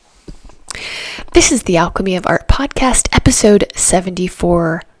This is the Alchemy of Art podcast, episode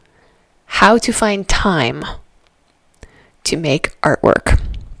 74, How to Find Time to Make Artwork.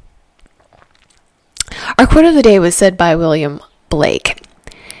 Our quote of the day was said by William Blake,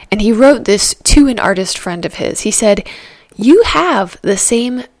 and he wrote this to an artist friend of his. He said, "You have the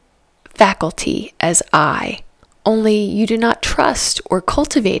same faculty as I, only you do not trust or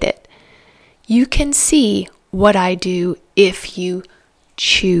cultivate it. You can see what I do if you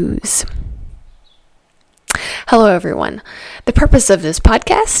choose." Hello, everyone. The purpose of this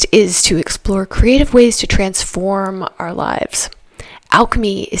podcast is to explore creative ways to transform our lives.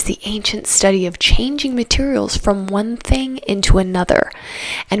 Alchemy is the ancient study of changing materials from one thing into another,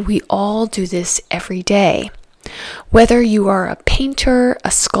 and we all do this every day. Whether you are a painter,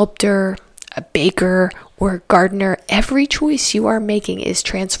 a sculptor, a baker, or a gardener, every choice you are making is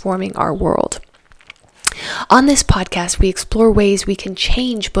transforming our world. On this podcast, we explore ways we can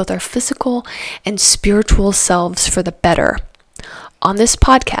change both our physical and spiritual selves for the better. On this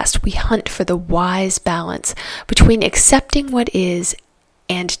podcast, we hunt for the wise balance between accepting what is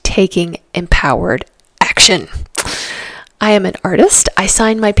and taking empowered action. I am an artist. I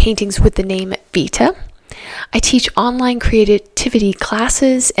sign my paintings with the name Vita. I teach online creativity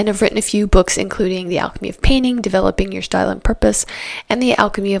classes and have written a few books, including The Alchemy of Painting, Developing Your Style and Purpose, and The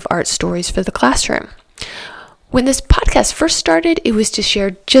Alchemy of Art Stories for the Classroom. When this podcast first started, it was to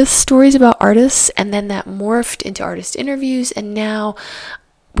share just stories about artists, and then that morphed into artist interviews, and now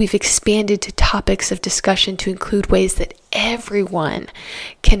we've expanded to topics of discussion to include ways that everyone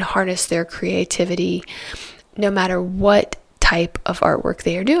can harness their creativity, no matter what type of artwork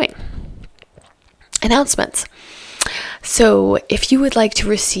they are doing. Announcements. So if you would like to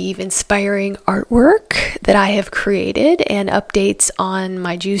receive inspiring artwork that I have created and updates on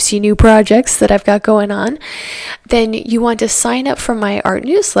my juicy new projects that I've got going on, then you want to sign up for my art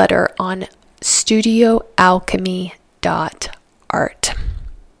newsletter on studioalchemy.art.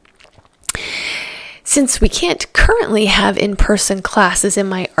 Since we can't currently have in-person classes in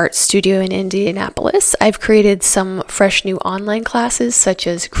my art studio in Indianapolis, I've created some fresh new online classes such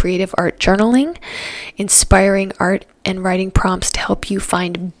as creative art journaling, inspiring art and writing prompts to help you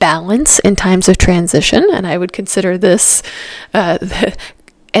find balance in times of transition. And I would consider this hopefully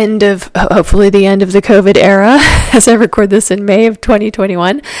the end of the COVID era, as I record this in May of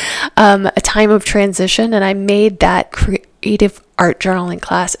 2021, a time of transition. And I made that creative art journaling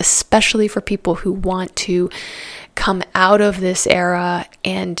class especially for people who want to come out of this era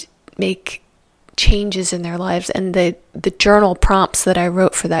and make changes in their lives. And the journal prompts that I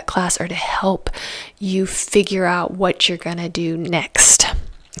wrote for that class are to help you figure out what you're going to do next.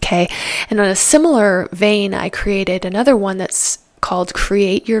 Okay. And on a similar vein, I created another one that's called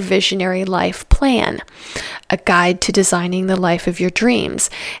Create Your Visionary Life Plan, a guide to designing the life of your dreams.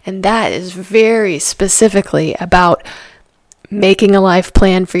 And that is very specifically about making a life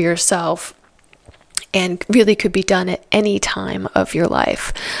plan for yourself, and really could be done at any time of your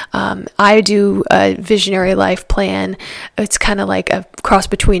life. I do a visionary life plan. It's kind of like a cross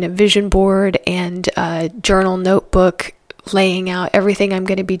between a vision board and a journal notebook, laying out everything I'm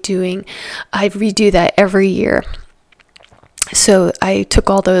going to be doing. I redo that every year. So I took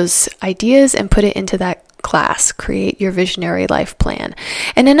all those ideas and put it into that class, Create Your Visionary Life Plan.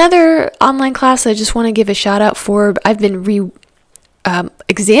 And another online class I just want to give a shout out for, I've been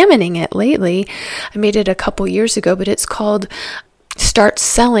examining it lately. I made it a couple years ago, but it's called Start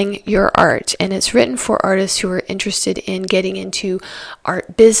Selling Your Art, and it's written for artists who are interested in getting into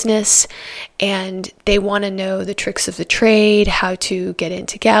art business, and they want to know the tricks of the trade, how to get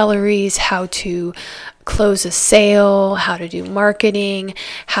into galleries, how to close a sale, how to do marketing,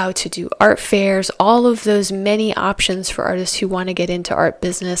 how to do art fairs, all of those many options for artists who want to get into art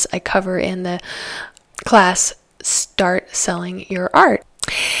business. I cover in the class Start Selling Your Art.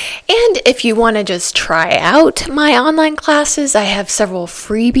 And if you want to just try out my online classes, I have several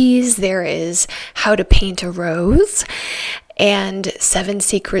freebies. There is How to Paint a Rose and 7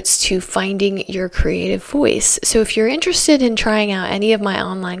 Secrets to Finding Your Creative Voice. So if you're interested in trying out any of my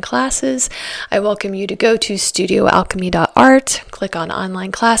online classes, I welcome you to go to studioalchemy.art, click on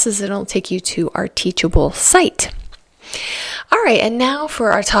online classes, and it'll take you to our Teachable site. All right, and now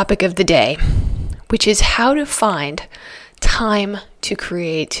for our topic of the day, which is how to find time to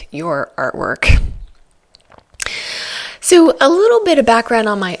create your artwork. So a little bit of background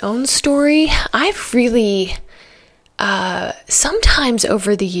on my own story. I've really, sometimes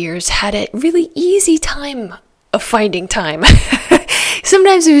over the years, had a really easy time of finding time.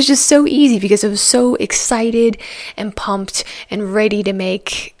 Sometimes it was just so easy because I was so excited and pumped and ready to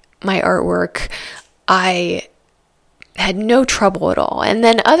make my artwork. I had no trouble at all. And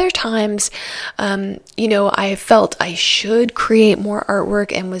then other times, I felt I should create more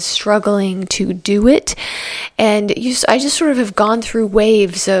artwork and was struggling to do it. And I just sort of have gone through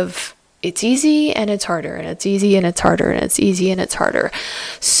waves of it's easy and it's harder, and it's easy and it's harder, and it's easy and it's harder.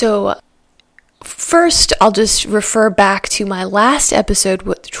 So first, I'll just refer back to my last episode,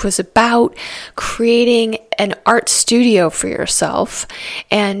 which was about creating an art studio for yourself.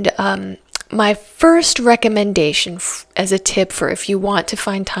 And my first recommendation as a tip for if you want to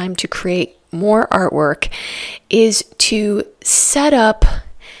find time to create more artwork is to set up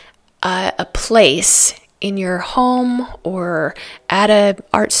a place in your home or at a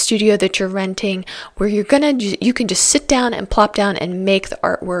art studio that you're renting where you can just sit down and plop down and make the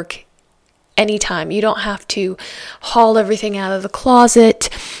artwork anytime. You don't have to haul everything out of the closet.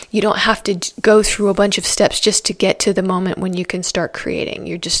 You don't have to go through a bunch of steps just to get to the moment when you can start creating.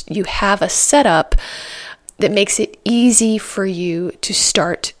 You have a setup that makes it easy for you to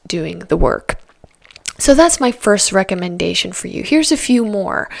start doing the work. So that's my first recommendation for you. Here's a few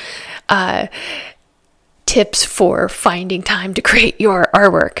more tips for finding time to create your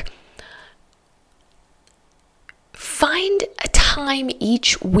artwork. Find a time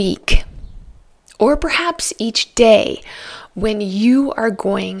each week, or perhaps each day, when you are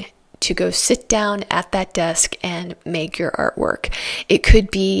going to go sit down at that desk and make your artwork. It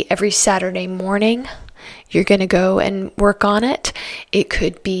could be every Saturday morning you're going to go and work on it. It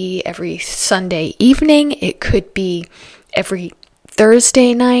could be every Sunday evening. It could be every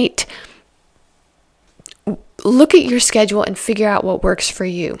Thursday night. Look at your schedule and figure out what works for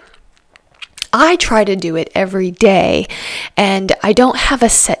you. I try to do it every day, and I don't have a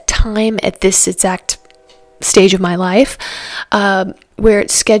set time at this exact stage of my life where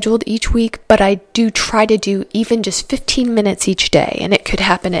it's scheduled each week, but I do try to do even just 15 minutes each day, and it could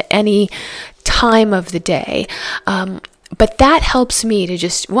happen at any time of the day. But that helps me to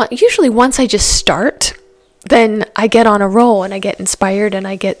usually once I just start, then I get on a roll and I get inspired and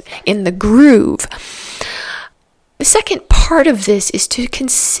I get in the groove. The second part of this is to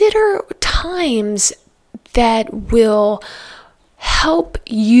consider times that will help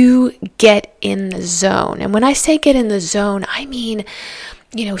you get in the zone. And when I say get in the zone, I mean,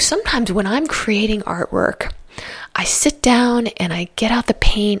 sometimes when I'm creating artwork, I sit down and I get out the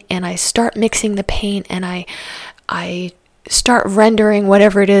paint and I start mixing the paint and I start rendering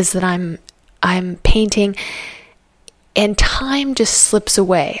whatever it is that I'm painting, and time just slips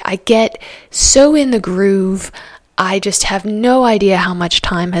away. I get so in the groove, I just have no idea how much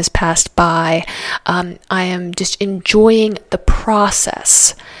time has passed by. I am just enjoying the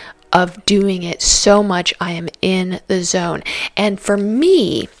process of doing it so much. I am in the zone. And for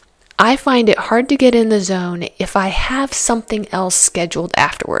me, I find it hard to get in the zone if I have something else scheduled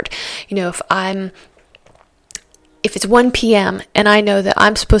afterward. If it's 1 p.m. and I know that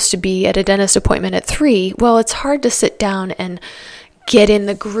I'm supposed to be at a dentist appointment at 3, well, it's hard to sit down and get in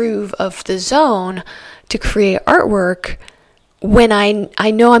the groove of the zone to create artwork when I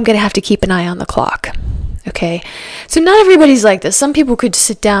know I'm going to have to keep an eye on the clock. Okay, so not everybody's like this. Some people could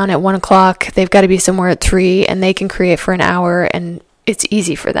sit down at 1 o'clock, they've got to be somewhere at 3, and they can create for an hour, and it's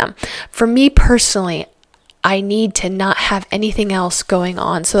easy for them. For me personally, I need to not have anything else going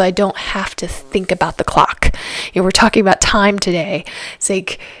on so I don't have to think about the clock. We're talking about time today.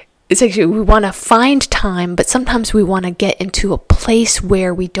 It's actually, we want to find time, but sometimes we want to get into a place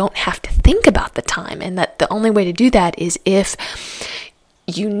where we don't have to think about the time. And that the only way to do that is if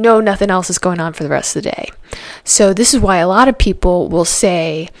nothing else is going on for the rest of the day. So this is why a lot of people will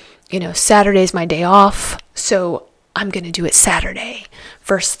say, Saturday's my day off, so I'm going to do it Saturday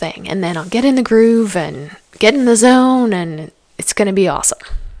first thing. And then I'll get in the groove and get in the zone, and it's going to be awesome.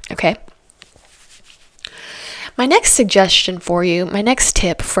 Okay? My next suggestion for you, my next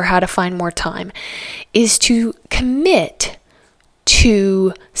tip for how to find more time, is to commit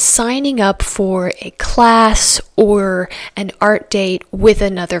to signing up for a class or an art date with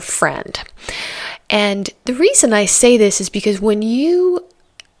another friend. And the reason I say this is because when you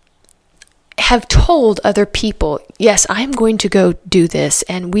have told other people, yes, I'm going to go do this,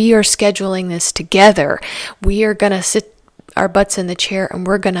 and we are scheduling this together, we are going to sit our butts in the chair and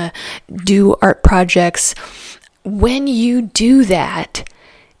we're going to do art projects. When you do that,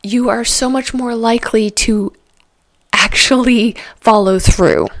 you are so much more likely to actually follow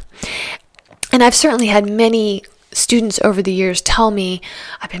through. And I've certainly had many students over the years tell me,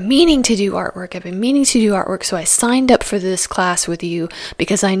 I've been meaning to do artwork, so I signed up for this class with you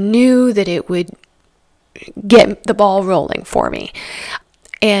because I knew that it would get the ball rolling for me.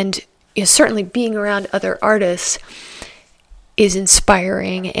 And certainly being around other artists, is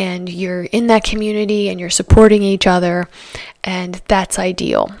inspiring, and you're in that community and you're supporting each other, and that's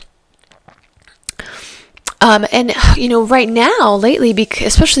ideal. And right now, lately,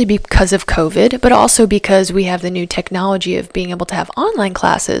 especially because of COVID, but also because we have the new technology of being able to have online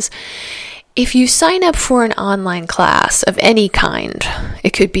classes, if you sign up for an online class of any kind,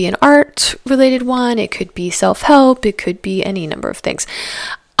 it could be an art-related one, it could be self-help, it could be any number of things,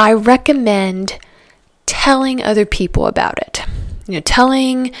 I recommend telling other people about it.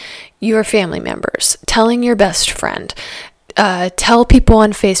 Telling your family members, telling your best friend, tell people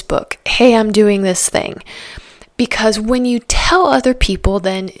on Facebook, hey, I'm doing this thing. Because when you tell other people,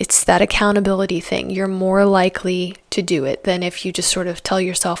 then it's that accountability thing. You're more likely to do it than if you just sort of tell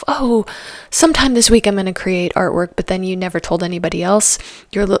yourself, oh, sometime this week I'm going to create artwork, but then you never told anybody else.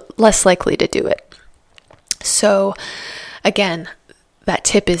 You're less likely to do it. So again, that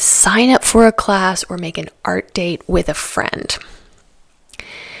tip is sign up for a class or make an art date with a friend.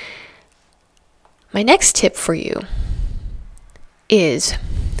 My next tip for you is,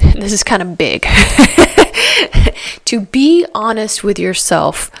 this is kind of big, to be honest with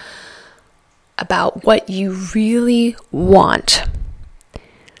yourself about what you really want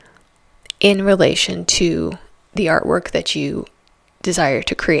in relation to the artwork that you desire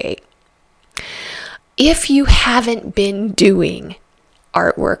to create. If you haven't been doing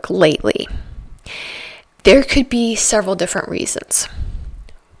artwork lately, there could be several different reasons.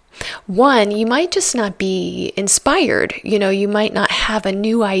 One, you might just not be inspired. You might not have a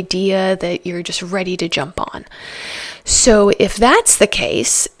new idea that you're just ready to jump on. So if that's the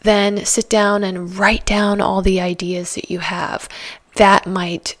case, then sit down and write down all the ideas that you have. That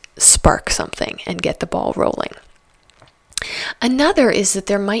might spark something and get the ball rolling. Another is that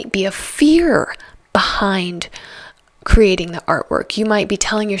there might be a fear behind creating the artwork. You might be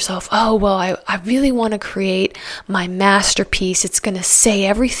telling yourself, oh, well, I really want to create my masterpiece. It's going to say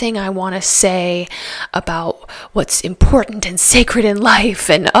everything I want to say about what's important and sacred in life.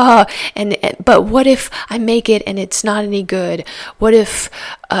 But what if I make it and it's not any good? What if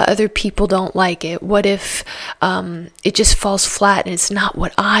other people don't like it? What if it just falls flat and it's not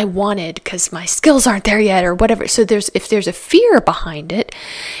what I wanted because my skills aren't there yet or whatever? So if there's a fear behind it,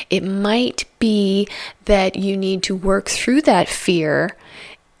 it might be that you need to work through that fear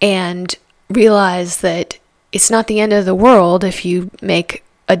and realize that it's not the end of the world if you make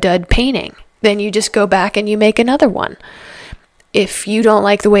a dud painting. Then you just go back and you make another one. If you don't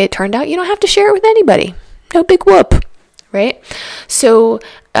like the way it turned out, you don't have to share it with anybody. No big whoop, right? So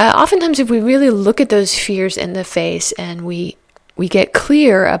oftentimes if we really look at those fears in the face and we get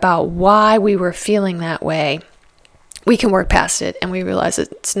clear about why we were feeling that way, we can work past it and we realize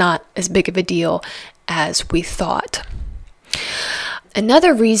that it's not as big of a deal as we thought.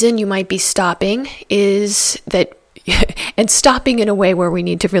 Another reason you might be stopping is that, and stopping in a way where we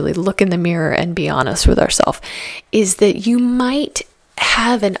need to really look in the mirror and be honest with ourselves, is that you might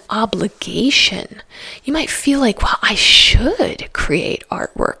have an obligation. You might feel like, well, I should create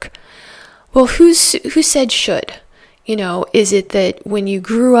artwork. Well, who said should? Is it that when you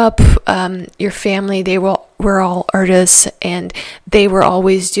grew up, your family, they were all artists and they were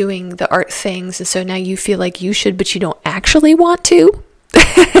always doing the art things, and so now you feel like you should, but you don't actually want to?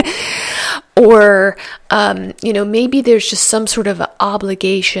 Or, maybe there's just some sort of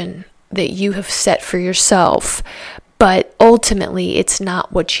obligation that you have set for yourself, but ultimately it's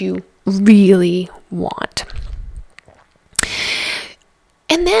not what you really want.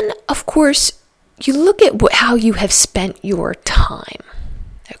 And then, of course, you look at how you have spent your time.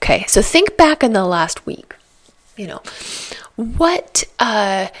 Okay, so think back in the last week. What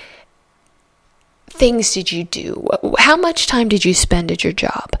things did you do? How much time did you spend at your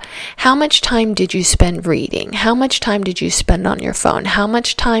job? How much time did you spend reading? How much time did you spend on your phone? How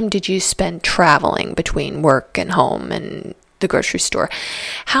much time did you spend traveling between work and home and the grocery store?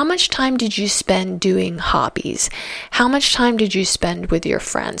 How much time did you spend doing hobbies? How much time did you spend with your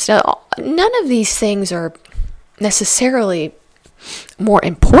friends? Now, none of these things are necessarily more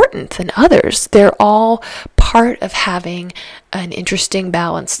important than others. They're all part of having an interesting,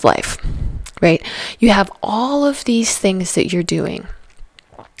 balanced life, right? You have all of these things that you're doing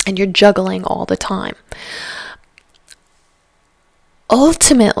and you're juggling all the time.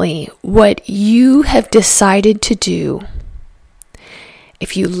 Ultimately, what you have decided to do,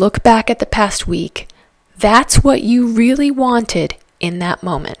 if you look back at the past week, that's what you really wanted in that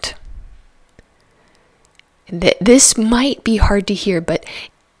moment. This might be hard to hear, but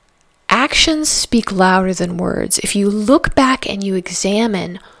actions speak louder than words. If you look back and you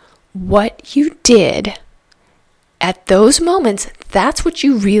examine what you did at those moments, that's what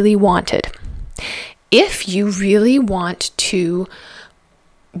you really wanted. if you really want to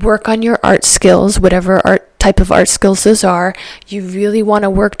work on your art skills, whatever type of art skills those are, you really want to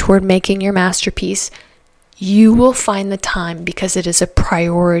work toward making your masterpiece, you will find the time because it is a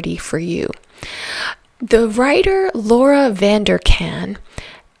priority for you. The writer Laura Vanderkam,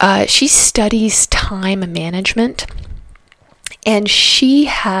 she studies time management, and she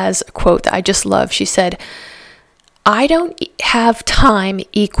has a quote that I just love. She said, "I don't have time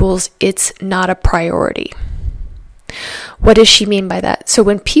equals it's not a priority." What does she mean by that? So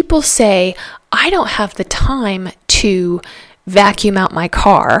when people say, "I don't have the time to vacuum out my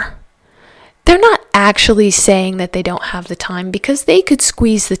car," they're not actually saying that they don't have the time, because they could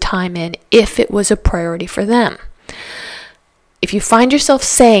squeeze the time in if it was a priority for them. If you find yourself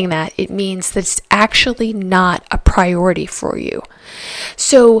saying that, it means that it's actually not a priority for you.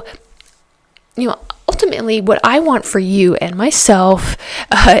 So, ultimately, what I want for you and myself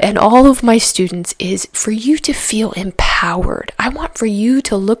and all of my students is for you to feel empowered. I want for you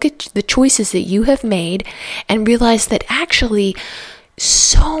to look at the choices that you have made and realize that actually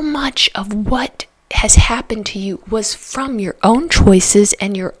so much of what has happened to you was from your own choices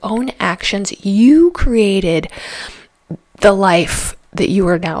and your own actions. You created the life that you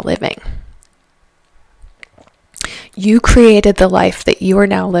are now living. You created the life that you are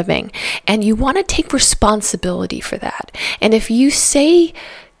now living, and you want to take responsibility for that. And if you say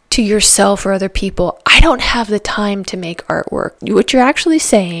to yourself or other people, "I don't have the time to make artwork," what you're actually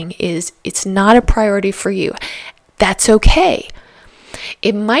saying is it's not a priority for you. That's okay.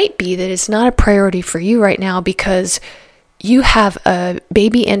 It might be that it's not a priority for you right now because you have a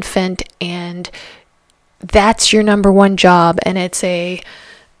baby infant and that's your number one job, and it's a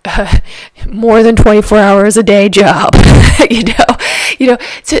more than 24 hours a day job.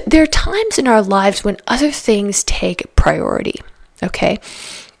 So there are times in our lives when other things take priority, okay?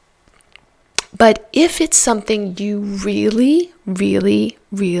 But if it's something you really, really,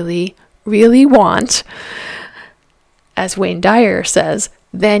 really, really want, as Wayne Dyer says,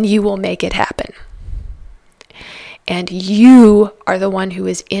 then you will make it happen. And you are the one who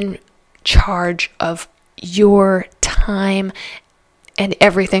is in charge of your time and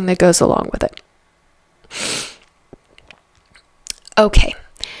everything that goes along with it. Okay.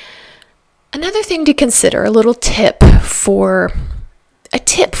 Another thing to consider, a little tip for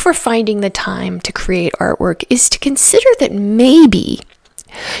finding the time to create artwork, is to consider that maybe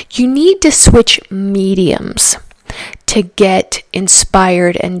you need to switch mediums to get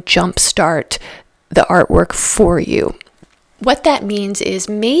inspired and jumpstart the artwork for you. What that means is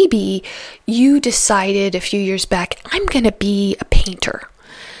maybe you decided a few years back, I'm going to be a painter.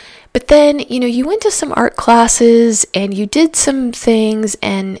 But then, you went to some art classes and you did some things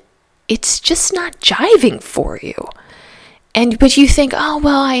and it's just not jiving for you. But you think, oh,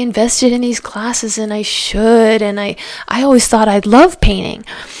 well, I invested in these classes and I should, and I always thought I'd love painting.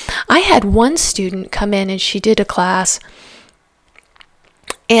 I had one student come in and she did a class,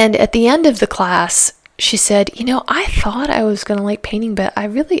 and at the end of the class, she said, I thought I was going to like painting, but I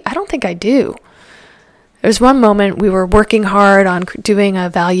don't think I do. There was one moment we were working hard on doing a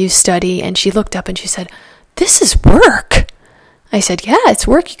value study, and she looked up and she said, "This is work." I said, "Yeah, it's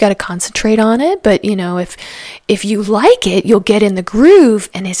work. You got to concentrate on it. But, if you like it, you'll get in the groove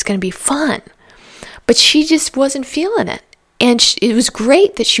and it's going to be fun." But she just wasn't feeling it. And it was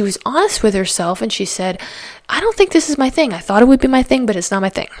great that she was honest with herself. And she said, "I don't think this is my thing. I thought it would be my thing, but it's not my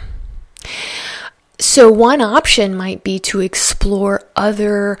thing." So one option might be to explore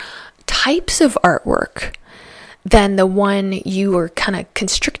other types of artwork than the one you were kind of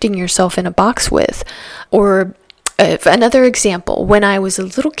constricting yourself in a box with. Or another example, when I was a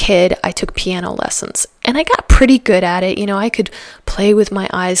little kid, I took piano lessons and I got pretty good at it. I could play with my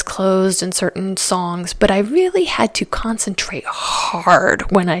eyes closed in certain songs, but I really had to concentrate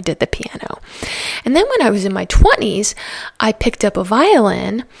hard when I did the piano. And then when I was in my 20s, I picked up a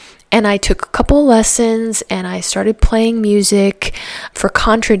violin and I took a couple lessons and I started playing music for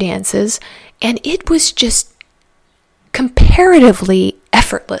contra dances, and it was just comparatively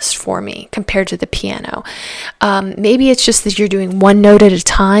effortless for me compared to the piano. Maybe it's just that you're doing one note at a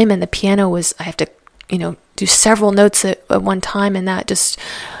time, and the piano was, I have to, do several notes at one time, and that just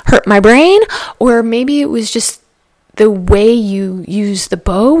hurt my brain. Or maybe it was just the way you use the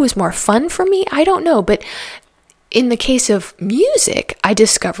bow was more fun for me. I don't know. But in the case of music, I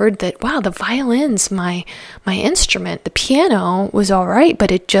discovered that, wow, the violin's my instrument. The piano was all right,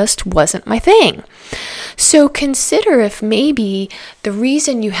 but it just wasn't my thing. So consider if maybe the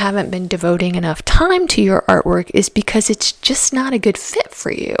reason you haven't been devoting enough time to your artwork is because it's just not a good fit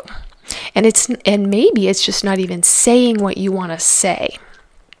for you. And maybe it's just not even saying what you want to say.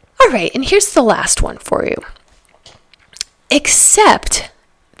 All right, and here's the last one for you. Accept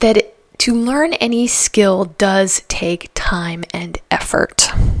that to learn any skill does take time and effort.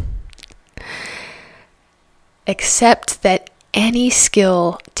 Accept that any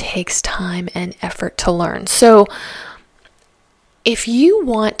skill takes time and effort to learn. So if you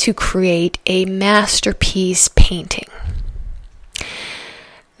want to create a masterpiece painting,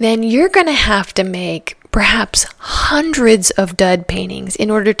 then you're going to have to make perhaps hundreds of dud paintings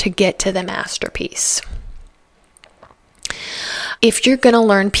in order to get to the masterpiece. If you're going to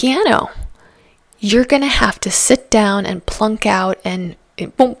learn piano, you're going to have to sit down and plunk out and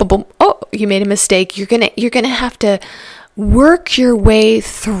boom, boom, boom. Oh, you made a mistake. You're going to have to work your way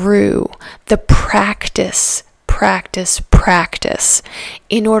through the practice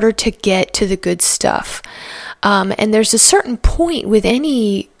in order to get to the good stuff. And there's a certain point with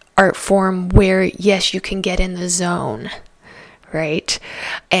any art form where, yes, you can get in the zone, right?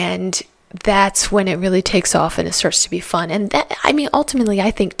 And that's when it really takes off and it starts to be fun. And that, ultimately,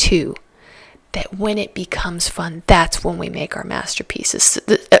 I think too, that when it becomes fun, that's when we make our masterpieces.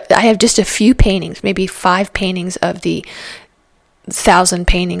 I have just a few paintings, maybe 5 paintings of the 1,000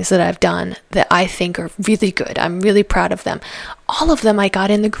 paintings that I've done that I think are really good. I'm really proud of them. All of them I got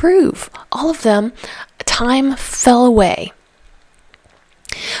in the groove. All of them, time fell away.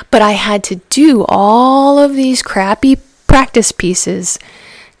 But I had to do all of these crappy practice pieces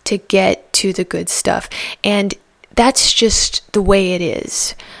to get to the good stuff. And that's just the way it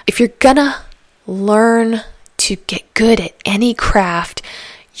is. If you're gonna learn to get good at any craft,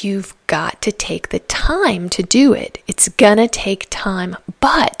 you've got to take the time to do it. It's gonna take time.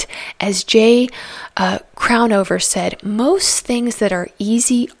 But as Jay Crownover said, most things that are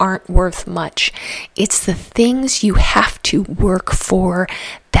easy aren't worth much. It's the things you have to work for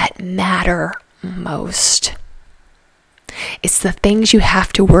that matter most. It's the things you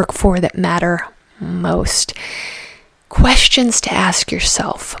have to work for that matter most. Questions to ask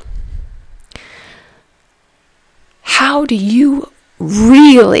yourself. How do you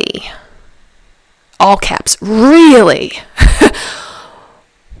really, all caps, really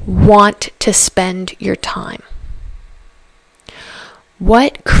want to spend your time?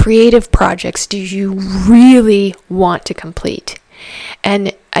 What creative projects do you really want to complete?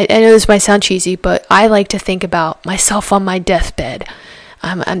 And I know this might sound cheesy, but I like to think about myself on my deathbed.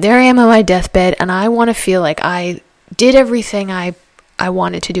 And there I am on my deathbed, and I want to feel like I did everything I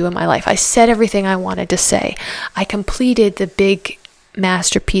wanted to do in my life. I said everything I wanted to say. I completed the big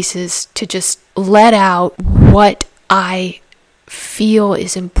masterpieces to just let out what I feel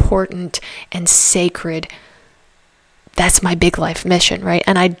is important and sacred. That's my big life mission, right?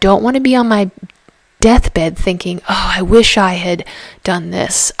 And I don't want to be on my deathbed thinking, oh, I wish I had done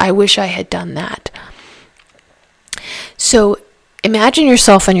this. I wish I had done that. So imagine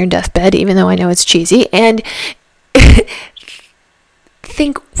yourself on your deathbed, even though I know it's cheesy, and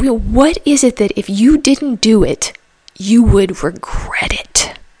think, well, what is it that if you didn't do it, you would regret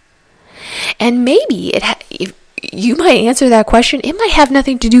it? And maybe if you might answer that question, it might have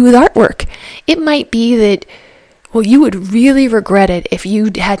nothing to do with artwork. It might be that, well, you would really regret it if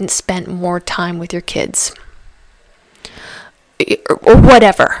you hadn't spent more time with your kids. Or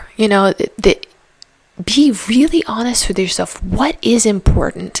whatever, be really honest with yourself. What is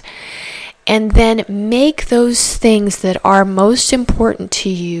important? And then make those things that are most important to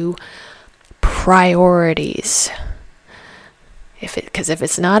you priorities. Because if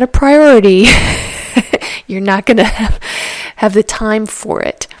it's not a priority, you're not going to have the time for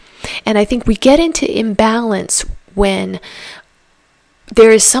it. And I think we get into imbalance when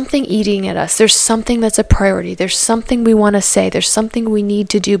there is something eating at us. There's something that's a priority. There's something we want to say. There's something we need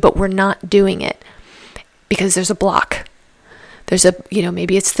to do, but we're not doing it because there's a block. There's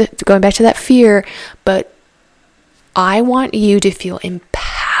maybe it's going back to that fear, but I want you to feel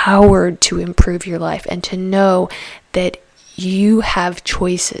empowered to improve your life and to know that you have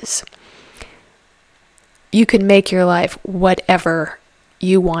choices. You can make your life whatever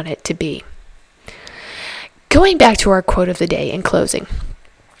you want it to be. Going back to our quote of the day in closing,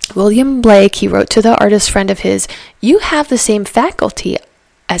 William Blake, he wrote to the artist friend of his, "You have the same faculty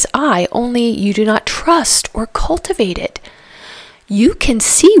as I, only you do not trust or cultivate it. You can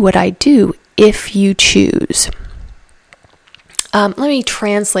see what I do if you choose." Let me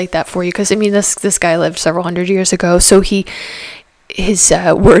translate that for you, because this guy lived several hundred years ago, so his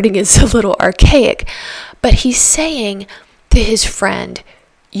wording is a little archaic, but he's saying to his friend,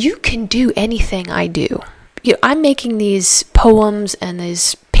 you can do anything I do. I'm making these poems and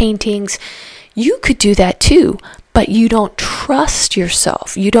these paintings. You could do that too, but you don't trust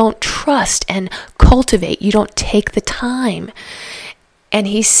yourself. You don't trust and cultivate. You don't take the time. And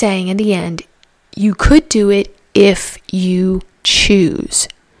he's saying in the end, you could do it if you choose.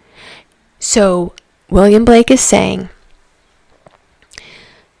 So William Blake is saying,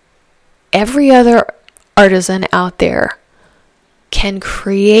 every other artisan out there can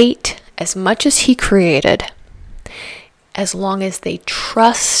create as much as he created, as long as they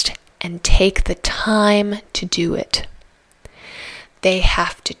trust and take the time to do it. They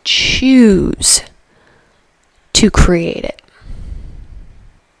have to choose to create it.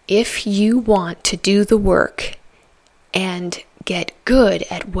 If you want to do the work and get good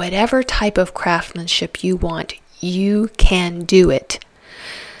at whatever type of craftsmanship you want, you can do it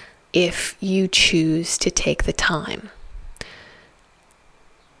if you choose to take the time.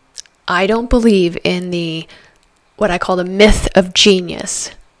 I don't believe in what I call the myth of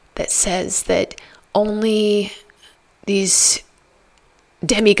genius, that says that only these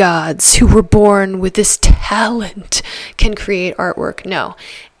demigods who were born with this talent can create artwork. No,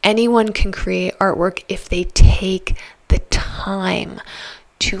 anyone can create artwork if they take the time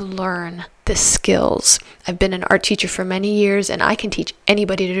to learn the skills. I've been an art teacher for many years, and I can teach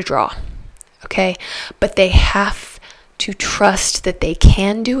anybody to draw, okay? But they have to trust that they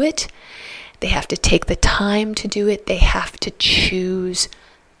can do it. They have to take the time to do it. They have to choose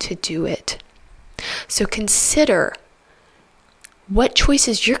to do it. So consider what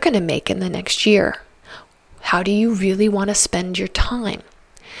choices you're going to make in the next year. How do you really want to spend your time?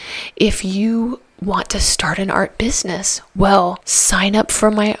 If you want to start an art business, well, sign up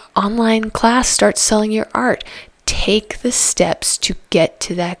for my online class, start selling your art. Take the steps to get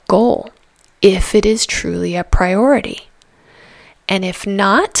to that goal, if it is truly a priority. And if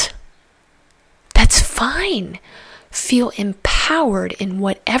not, that's fine. Feel empowered in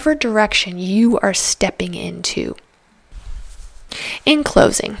whatever direction you are stepping into. In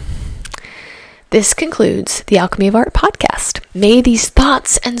closing, this concludes the Alchemy of Art podcast. May these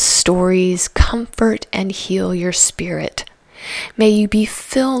thoughts and stories comfort and heal your spirit. May you be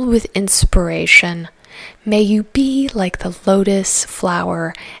filled with inspiration. May you be like the lotus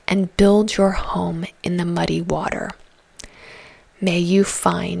flower and build your home in the muddy water. May you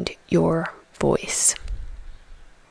find your voice.